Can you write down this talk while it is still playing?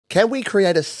Can we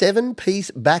create a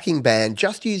 7-piece backing band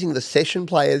just using the session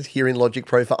players here in Logic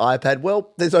Pro for iPad?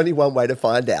 Well, there's only one way to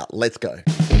find out. Let's go.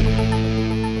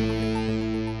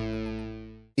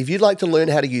 If you'd like to learn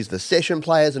how to use the session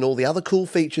players and all the other cool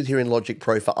features here in Logic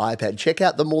Pro for iPad, check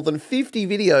out the more than 50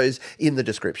 videos in the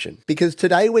description. Because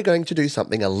today we're going to do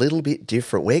something a little bit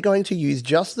different. We're going to use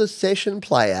just the session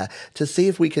player to see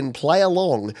if we can play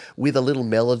along with a little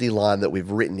melody line that we've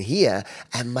written here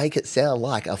and make it sound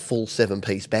like a full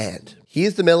 7-piece band.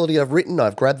 Here's the melody I've written.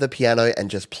 I've grabbed the piano and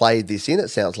just played this in. It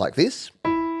sounds like this.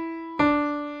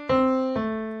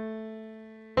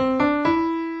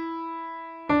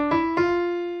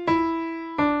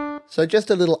 So just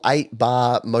a little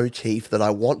 8-bar motif that I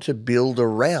want to build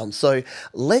around. So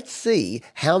let's see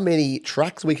how many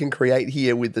tracks we can create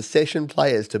here with the session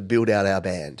players to build out our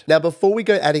band. Now, before we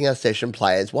go adding our session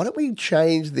players, why don't we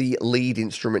change the lead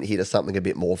instrument here to something a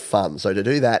bit more fun? So to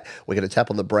do that, we're going to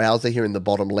tap on the browser here in the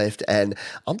bottom left, and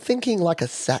I'm thinking like a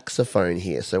saxophone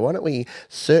here. So why don't we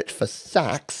search for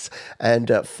sax and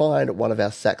find one of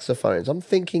our saxophones? I'm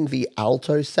thinking the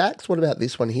alto sax. What about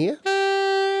this one here?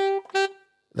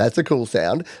 That's a cool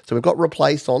sound. So we've got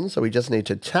replace on, so we just need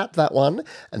to tap that one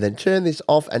and then turn this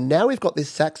off. And now we've got this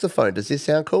saxophone. Does this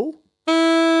sound cool?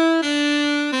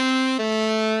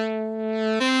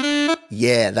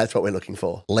 Yeah, that's what we're looking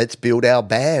for. Let's build our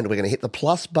band. We're going to hit the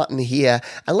plus button here,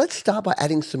 and let's start by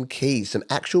adding some keys, some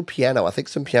actual piano. I think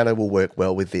some piano will work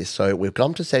well with this. So we've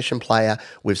gone to session player,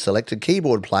 we've selected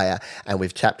keyboard player, and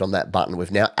we've tapped on that button.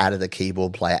 We've now added a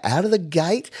keyboard player. Out of the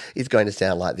gate, it's going to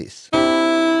sound like this.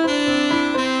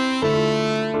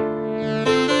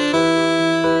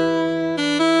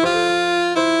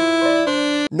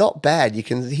 Not bad. You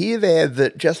can hear there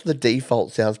that just the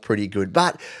default sounds pretty good,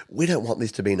 but we don't want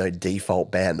this to be no default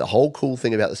band. The whole cool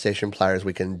thing about the session player is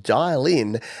we can dial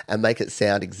in and make it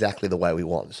sound exactly the way we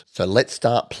want. So let's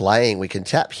start playing. We can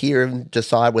tap here and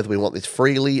decide whether we want this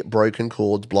freely, broken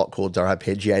chords, block chords, or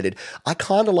arpeggiated. I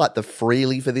kind of like the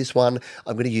freely for this one.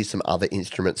 I'm going to use some other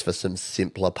instruments for some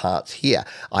simpler parts here.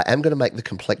 I am going to make the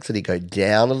complexity go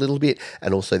down a little bit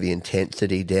and also the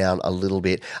intensity down a little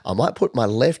bit. I might put my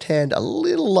left hand a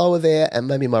little lower there and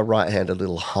maybe my right hand a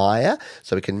little higher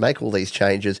so we can make all these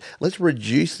changes. Let's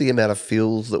reduce the amount of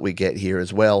fills that we get here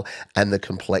as well and the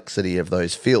complexity of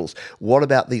those fills. What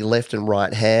about the left and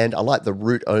right hand? I like the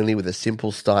root only with a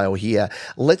simple style here.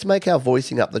 Let's make our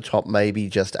voicing up the top maybe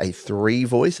just a 3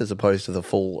 voice as opposed to the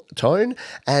full tone,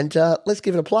 and let's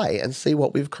give it a play and see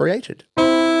what we've created.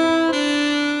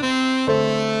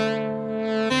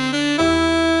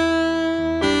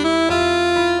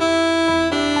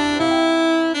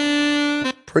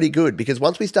 Pretty good, because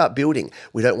once we start building,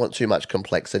 we don't want too much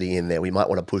complexity in there. We might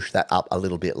want to push that up a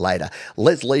little bit later.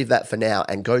 Let's leave that for now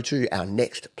and go to our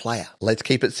next player. Let's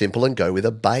keep it simple and go with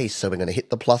a bass. So we're going to hit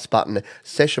the plus button,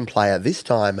 session player. This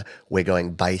time we're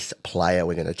going bass player.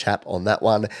 We're going to tap on that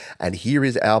one. And here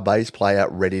is our bass player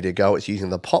ready to go. It's using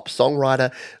the Pop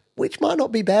Songwriter, which might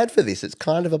not be bad for this. It's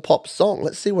kind of a pop song.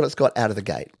 Let's see what it's got out of the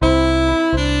gate.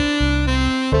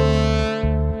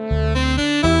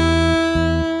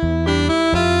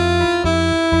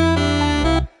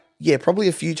 Yeah, probably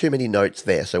a few too many notes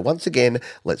there. So once again,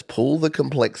 let's pull the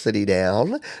complexity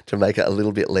down to make it a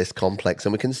little bit less complex.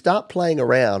 And we can start playing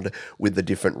around with the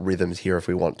different rhythms here if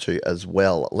we want to as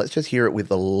well. Let's just hear it with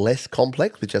the less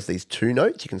complex, with just these 2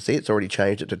 notes. You can see it's already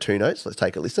changed it to 2 notes. Let's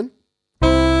take a listen.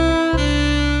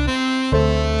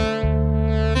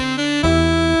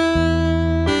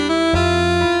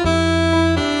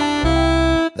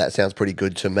 That sounds pretty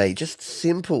good to me. Just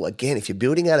simple. Again, if you're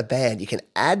building out a band, you can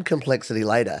add complexity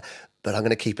later, but I'm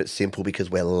going to keep it simple because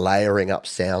we're layering up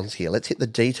sounds here. Let's hit the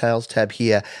details tab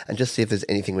here and just see if there's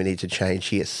anything we need to change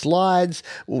here. Slides,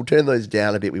 we'll turn those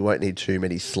down a bit. We won't need too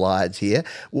many slides here.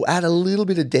 We'll add a little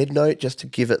bit of dead note just to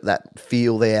give it that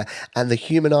feel there. And the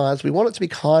humanize, we want it to be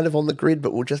kind of on the grid,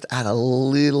 but we'll just add a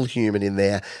little human in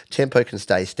there. Tempo can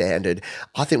stay standard.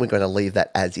 I think we're going to leave that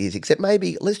as is, except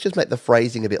maybe let's just make the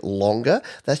phrasing a bit longer.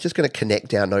 That's just going to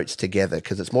connect our notes together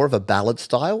because it's more of a ballad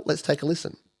style. Let's take a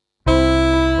listen.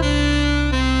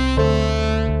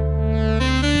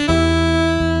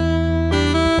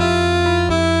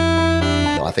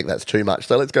 I think that's too much.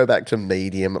 So let's go back to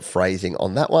medium phrasing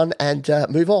on that one and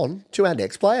move on to our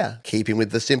next player. Keeping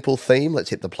with the simple theme, let's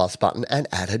hit the plus button and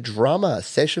add a drummer.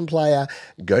 Session player,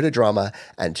 go to drummer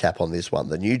and tap on this one.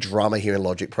 The new drummer here in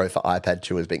Logic Pro for iPad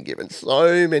 2 has been given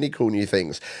so many cool new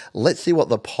things. Let's see what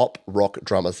the pop rock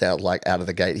drummer sounds like out of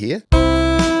the gate here.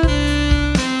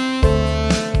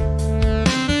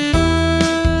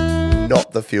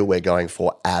 Not the feel we're going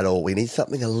for at all. We need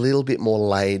something a little bit more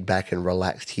laid back and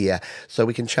relaxed here. So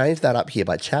we can change that up here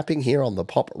by tapping here on the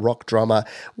pop rock drummer.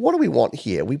 What do we want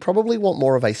here? We probably want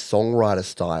more of a songwriter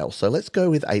style. So let's go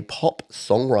with a pop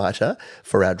songwriter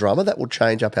for our drummer. That will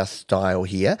change up our style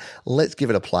here. Let's give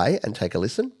it a play and take a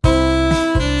listen.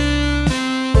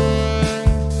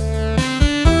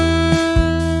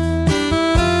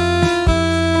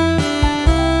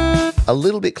 A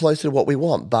little bit closer to what we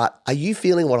want, but are you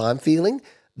feeling what I'm feeling?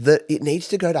 That it needs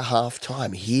to go to half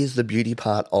time. Here's the beauty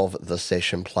part of the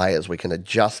session players. We can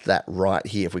adjust that right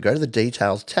here. If we go to the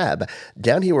details tab,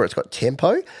 down here where it's got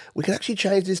tempo, we can actually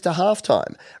change this to half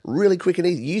time. Really quick and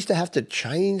easy. You used to have to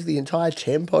change the entire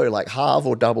tempo, like halve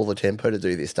or double the tempo to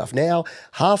do this stuff. Now,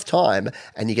 half time,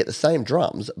 and you get the same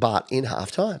drums, but in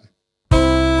half time.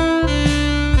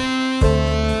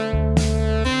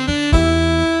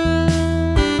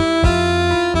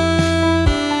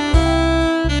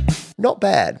 Not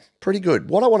bad, pretty good.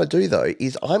 What I want to do though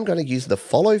is I'm going to use the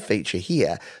follow feature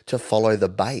here to follow the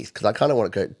bass because I kind of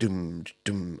want to go doom,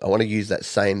 doom. I want to use that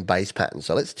same bass pattern.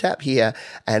 So let's tap here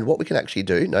and what we can actually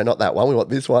do, no, not that one, we want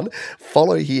this one,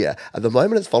 follow here. At the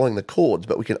moment it's following the chords,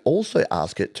 but we can also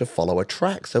ask it to follow a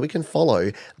track. So we can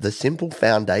follow the simple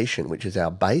foundation, which is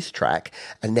our bass track.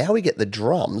 And now we get the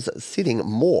drums sitting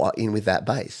more in with that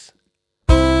bass.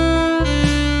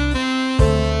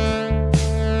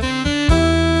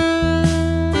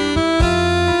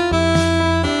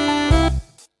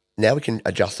 Now we can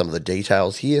adjust some of the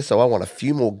details here. So I want a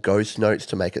few more ghost notes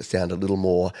to make it sound a little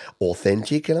more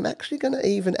authentic. And I'm actually going to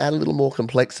even add a little more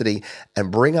complexity and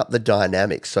bring up the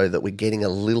dynamics so that we're getting a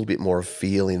little bit more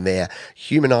feel in there.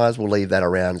 Humanize, we'll leave that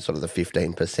around sort of the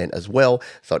 15% as well,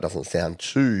 so it doesn't sound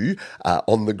too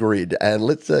on the grid. And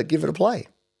let's give it a play.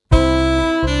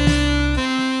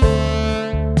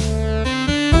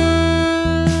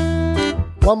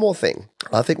 One more thing.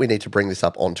 I think we need to bring this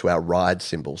up onto our ride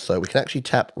cymbal. So we can actually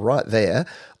tap right there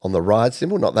on the ride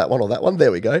cymbal, not that one or that one.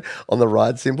 There we go, on the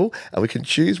ride cymbal. And we can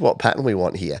choose what pattern we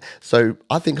want here. So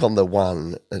I think on the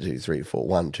 1, 2, 3, 4,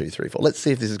 1, 2, 3, 4. Let's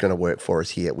see if this is going to work for us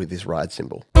here with this ride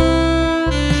cymbal.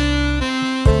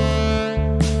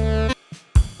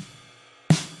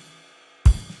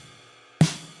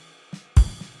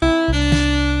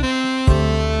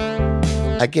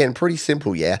 Again, pretty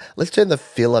simple, yeah. Let's turn the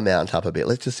fill amount up a bit.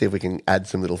 Let's just see if we can add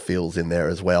some little fills in there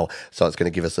as well. So it's going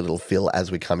to give us a little fill as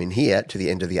we come in here to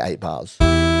the end of the 8 bars.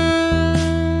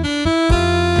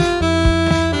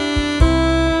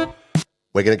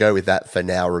 We're going to go with that for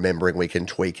now, remembering we can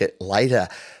tweak it later.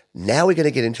 Now we're going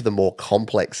to get into the more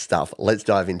complex stuff. Let's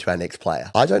dive into our next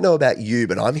player. I don't know about you,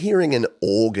 but I'm hearing an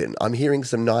organ. I'm hearing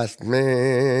some nice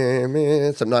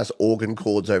organ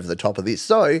chords over the top of this.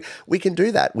 So we can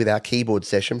do that with our keyboard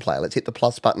session player. Let's hit the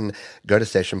plus button, go to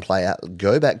session player,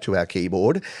 go back to our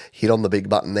keyboard, hit on the big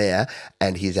button there,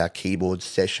 and here's our keyboard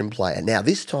session player. Now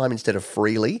this time, instead of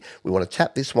freely, we want to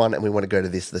tap this one and we want to go to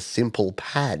this, the simple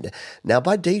pad. Now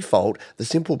by default, the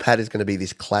simple pad is going to be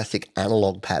this classic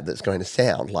analog pad that's going to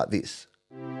sound like this.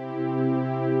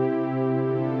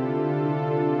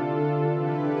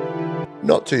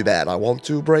 Not too bad. I want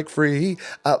to break free,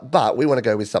 but we want to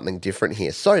go with something different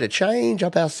here. So to change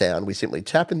up our sound, we simply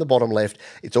tap in the bottom left.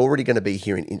 It's already going to be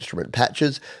here in instrument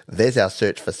patches. There's our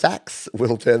search for sax.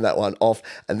 We'll turn that one off.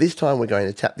 And this time we're going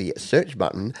to tap the search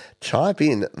button, type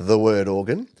in the word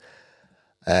organ.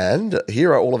 And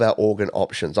here are all of our organ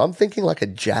options. I'm thinking like a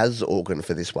jazz organ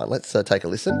for this one. Let's take a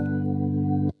listen.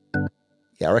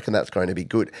 Yeah, I reckon that's going to be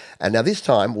good. And now this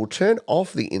time we'll turn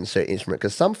off the insert instrument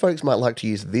because some folks might like to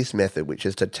use this method, which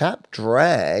is to tap,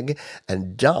 drag,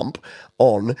 and dump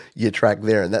on your track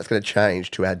there. And that's going to change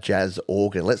to our jazz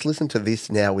organ. Let's listen to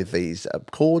this now with these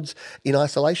chords in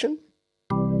isolation.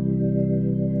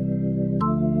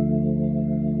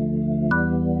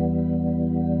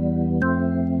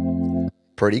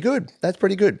 Pretty good. That's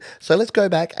pretty good. So let's go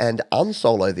back and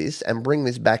unsolo this and bring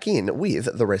this back in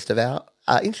with the rest of our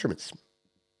instruments.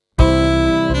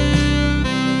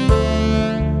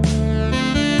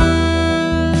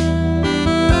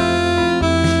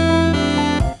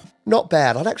 Not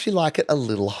bad. I'd actually like it a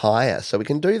little higher. So we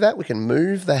can do that. We can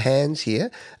move the hands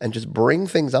here and just bring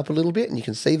things up a little bit. And you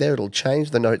can see there, it'll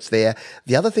change the notes there.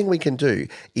 The other thing we can do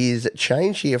is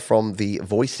change here from the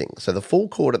voicing. So the full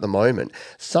chord at the moment,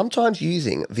 sometimes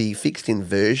using the fixed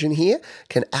inversion here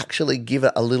can actually give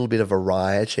it a little bit of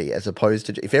variety as opposed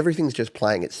to if everything's just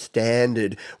playing its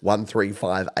standard 1, 3,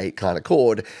 5, 8 kind of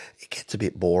chord, it gets a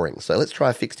bit boring. So let's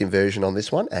try a fixed inversion on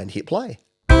this one and hit play.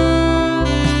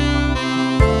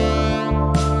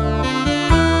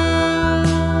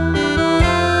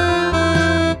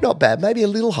 Not bad, maybe a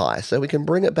little high, so we can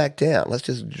bring it back down. Let's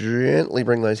just gently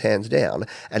bring those hands down,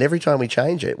 and every time we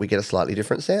change it, we get a slightly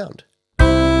different sound.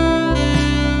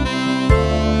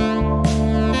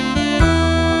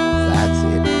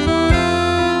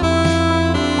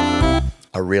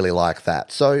 I really like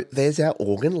that. So there's our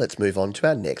organ. Let's move on to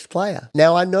our next player.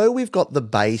 Now, I know we've got the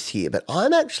bass here, but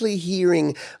I'm actually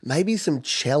hearing maybe some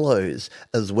cellos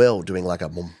as well, doing like a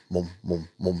mum, mum, mum,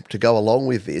 mum to go along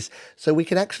with this. So we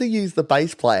can actually use the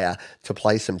bass player to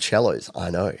play some cellos.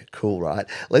 I know, cool, right?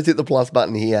 Let's hit the plus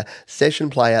button here. Session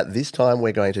player. This time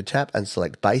we're going to tap and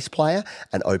select bass player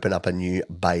and open up a new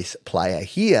bass player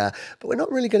here, but we're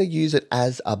not really going to use it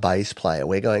as a bass player.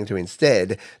 We're going to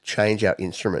instead change our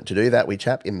instrument. To do that, we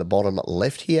tap in the bottom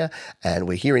left here, and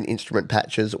we're here in instrument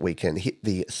patches. We can hit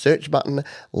the search button.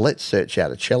 Let's search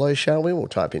out a cello, shall we? We'll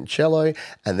type in cello,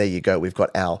 and there you go. We've got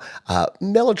our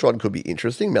mellotron. Could be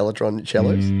interesting, mellotron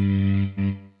cellos.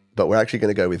 But we're actually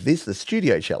going to go with this, the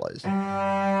studio cellos.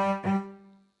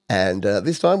 And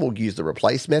this time we'll use the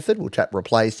replace method. We'll tap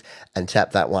replace and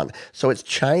tap that one. So it's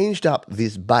changed up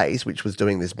this bass, which was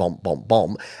doing this bomb, bomb,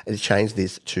 bomb, and it's changed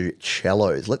this to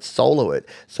cellos. Let's solo it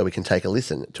so we can take a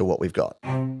listen to what we've got.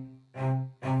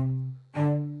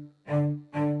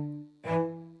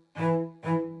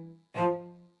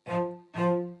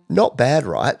 Not bad,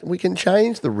 right? We can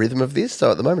change the rhythm of this. So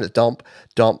at the moment it's dump,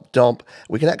 dump, dump.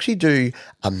 We can actually do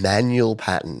a manual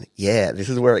pattern. Yeah, this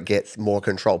is where it gets more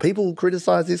control. People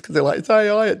criticize this because they're like, it's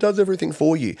AI, it does everything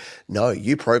for you. No,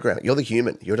 you program it. You're the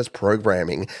human. You're just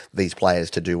programming these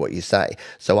players to do what you say.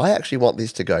 So I actually want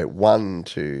this to go 1,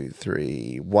 2,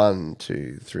 3, 1,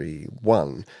 2, 3,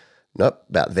 1. Nope,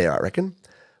 about there, I reckon.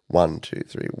 1, 2,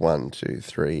 3, 1, 2,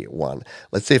 3, 1.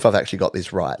 Let's see if I've actually got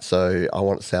this right. So I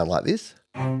want it to sound like this.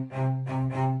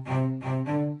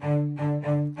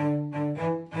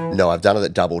 No, I've done it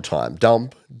at double time.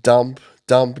 Dump, dump,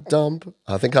 dump, dump.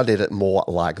 I think I did it more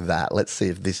like that. Let's see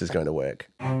if this is going to work.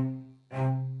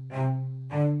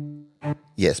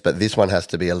 Yes, but this one has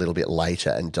to be a little bit later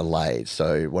and delayed.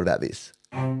 So what about this?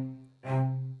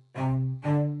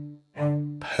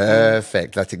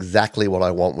 Perfect. That's exactly what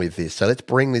I want with this. So let's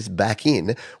bring this back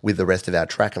in with the rest of our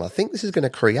track. And I think this is going to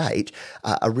create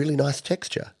a really nice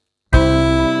texture.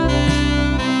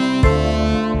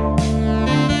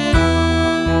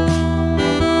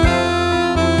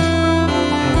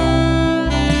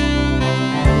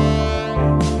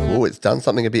 It's done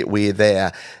something a bit weird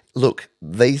there. Look,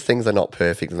 these things are not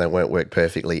perfect and they won't work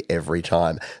perfectly every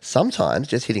time. Sometimes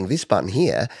just hitting this button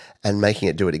here and making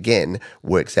it do it again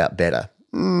works out better.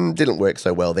 Didn't work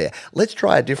so well there. Let's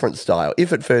try a different style.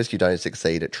 If at first you don't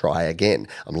succeed, try again.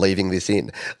 I'm leaving this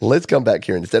in. Let's come back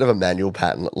here. Instead of a manual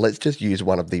pattern, let's just use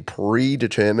one of the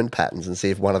predetermined patterns and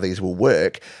see if one of these will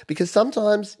work, because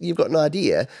sometimes you've got an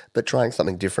idea, but trying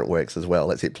something different works as well.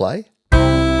 Let's hit play.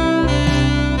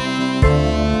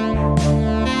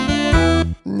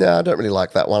 No, I don't really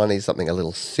like that one. I need something a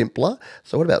little simpler.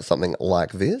 So what about something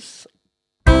like this?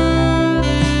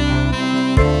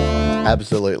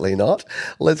 Absolutely not.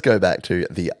 Let's go back to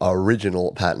the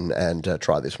original pattern and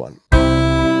try this one.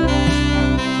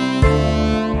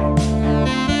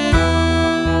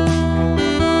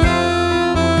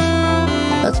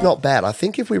 That's not bad. I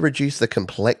think if we reduce the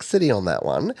complexity on that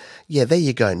one, yeah, there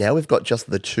you go. Now we've got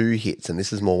just the 2 hits, and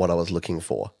this is more what I was looking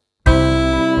for.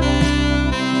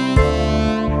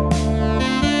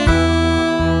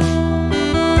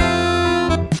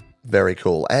 Very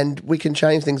cool. And we can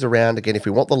change things around again. If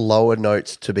we want the lower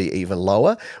notes to be even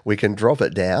lower, we can drop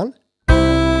it down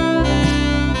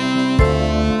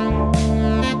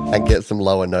and get some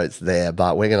lower notes there,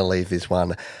 but we're going to leave this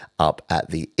one up at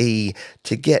the E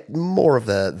to get more of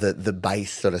the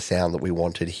bass sort of sound that we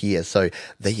wanted here. So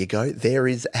there you go. There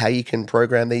is how you can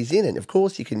program these in. And of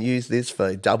course, you can use this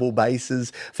for double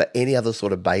basses, for any other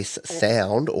sort of bass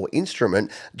sound or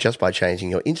instrument, just by changing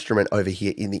your instrument over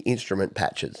here in the instrument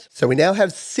patches. So we now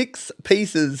have 6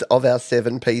 pieces of our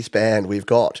 7-piece band. We've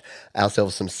got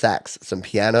ourselves some sax, some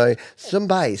piano, some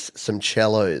bass, some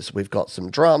cellos. We've got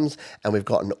some drums, and we've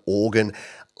got an organ.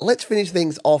 Let's finish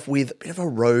things off with a bit of a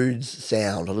Rhodes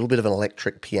sound, a little bit of an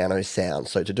electric piano sound.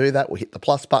 So to do that, we'll hit the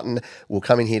plus button. We'll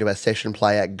come in here to our session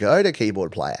player, go to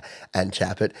keyboard player and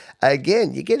tap it.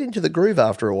 Again, you get into the groove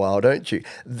after a while, don't you?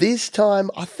 This time,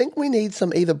 I think we need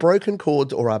some either broken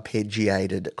chords or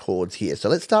arpeggiated chords here. So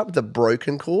let's start with the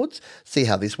broken chords, see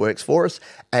how this works for us.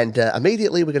 And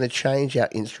immediately we're going to change our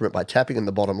instrument by tapping in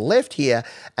the bottom left here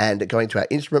and going to our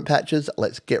instrument patches.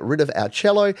 Let's get rid of our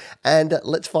cello and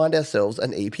let's find ourselves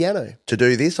an E piano. To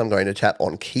do this, I'm going to tap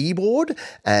on keyboard,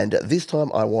 and this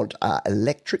time I want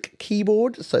electric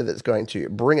keyboard, so that's going to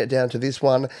bring it down to this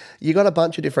one. You got a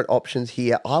bunch of different options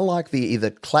here. I like the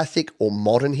either classic or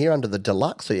modern here under the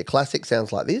deluxe. So your classic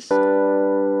sounds like this,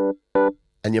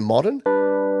 and your modern,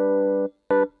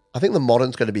 I think the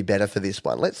modern's going to be better for this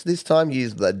one. Let's this time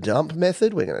use the dump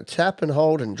method. We're going to tap and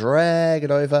hold and drag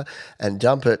it over and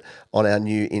dump it on our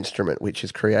new instrument, which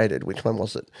is created. Which one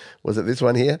was it? Was it this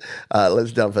one here?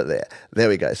 Let's dump it there. There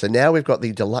we go. So now we've got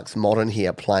the deluxe modern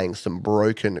here playing some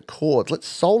broken chords. Let's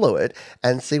solo it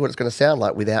and see what it's going to sound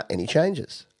like without any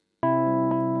changes.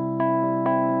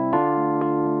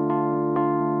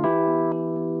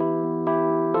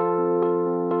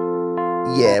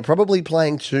 Yeah, probably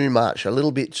playing too much, a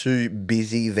little bit too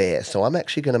busy there. So I'm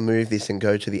actually going to move this and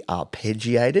go to the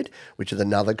arpeggiated, which is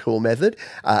another cool method.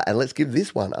 And let's give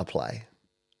this one a play.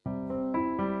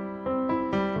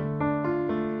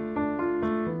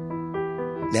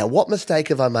 Now, what mistake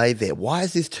have I made there? Why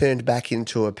is this turned back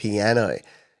into a piano?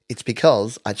 It's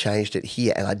because I changed it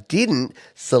here and I didn't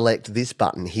select this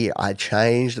button here. I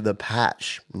changed the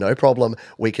patch. No problem.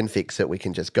 We can fix it. We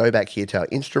can just go back here to our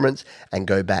instruments and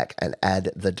go back and add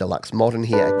the deluxe modern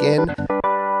here again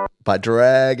by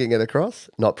dragging it across,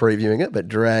 not previewing it, but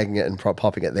dragging it and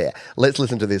popping it there. Let's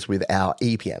listen to this with our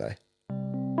E-piano.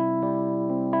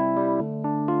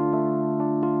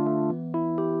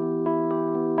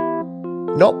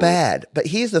 Not bad, but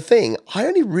here's the thing. I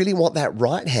only really want that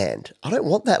right hand. I don't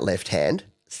want that left hand.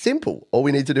 Simple. All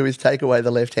we need to do is take away the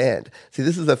left hand. See,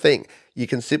 this is the thing. You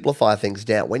can simplify things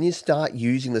down. When you start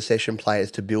using the session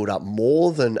players to build up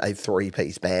more than a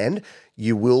three-piece band,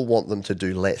 you will want them to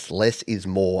do less. Less is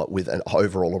more with an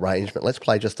overall arrangement. Let's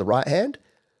play just the right hand.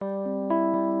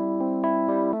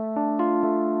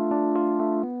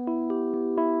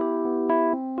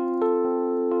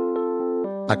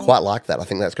 I quite like that. I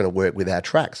think that's going to work with our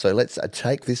track. So let's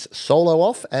take this solo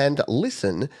off and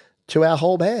listen to our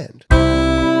whole band.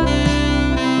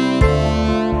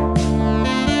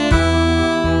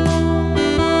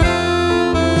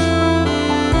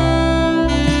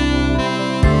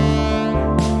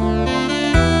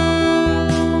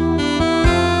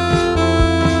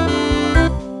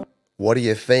 What do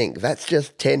you think? That's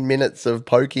just 10 minutes of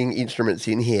poking instruments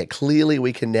in here. Clearly,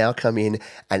 we can now come in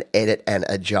and edit and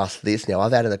adjust this. Now,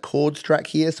 I've added a chords track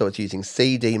here, so it's using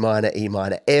C, D minor, E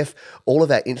minor, F. All of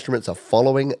our instruments are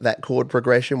following that chord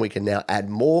progression. We can now add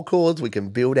more chords. We can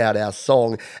build out our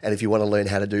song. And if you want to learn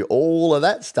how to do all of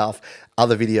that stuff,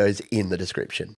 other videos in the description.